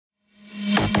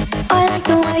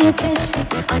you kiss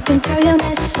it, I can tell you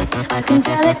miss it. I can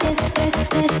tell it is.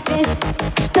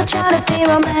 Not trying to be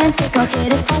romantic, I'll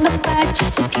hit it from the back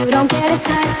just so you don't get it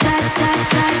tight.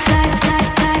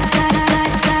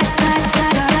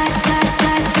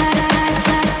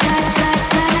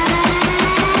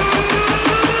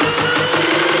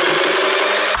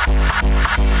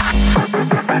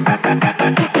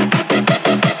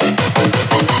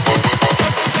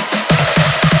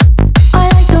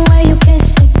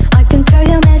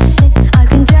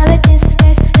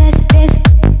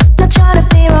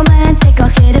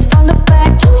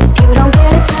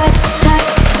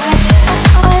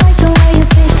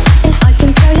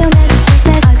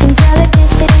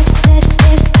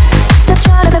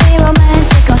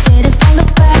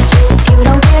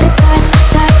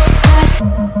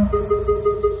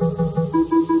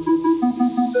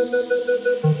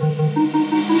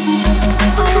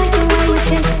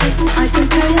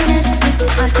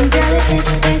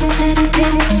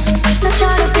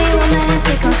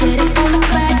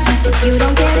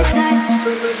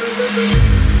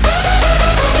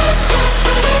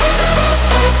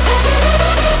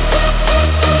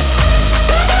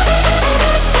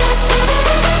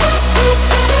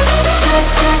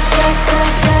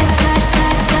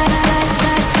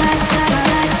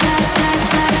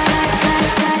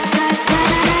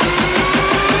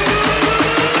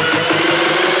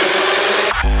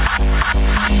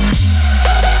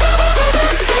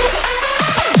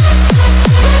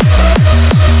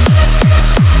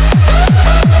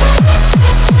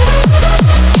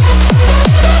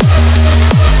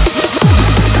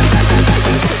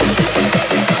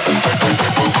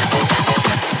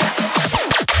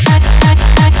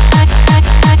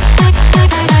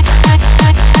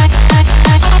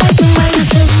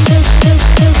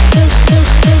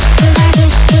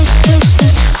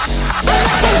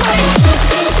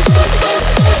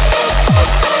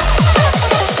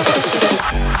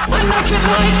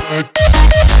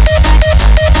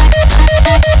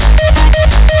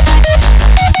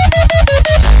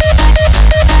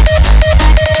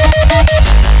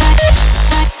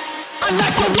 I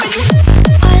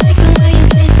like the way